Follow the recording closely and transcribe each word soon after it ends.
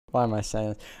Why am I saying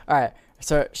this? All right.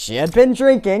 So she had been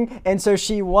drinking, and so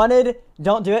she wanted.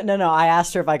 Don't do it. No. I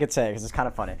asked her if I could say it because it's kind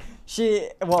of funny.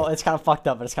 Well, it's kind of fucked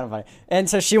up, but it's kind of funny. And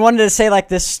so she wanted to say like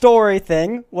this story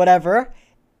thing, whatever.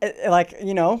 Like,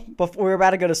 you know, before we were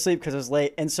about to go to sleep because it was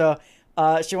late, and so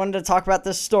she wanted to talk about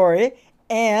this story,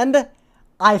 and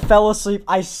I fell asleep.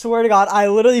 I swear to God, I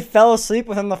literally fell asleep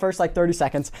within the first like 30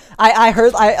 seconds. I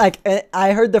heard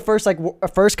the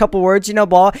first couple words, you know,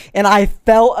 ball, and I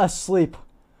fell asleep.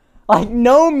 Like,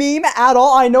 no meme at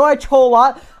all. I know I troll a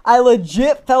lot. I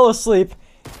legit fell asleep.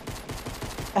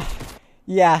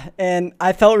 Yeah, and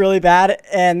I felt really bad,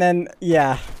 and then,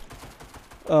 yeah.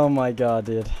 Oh my God,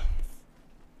 dude.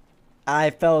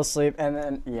 I fell asleep, and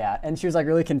then, yeah. And she was, like,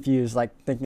 really confused, like, thinking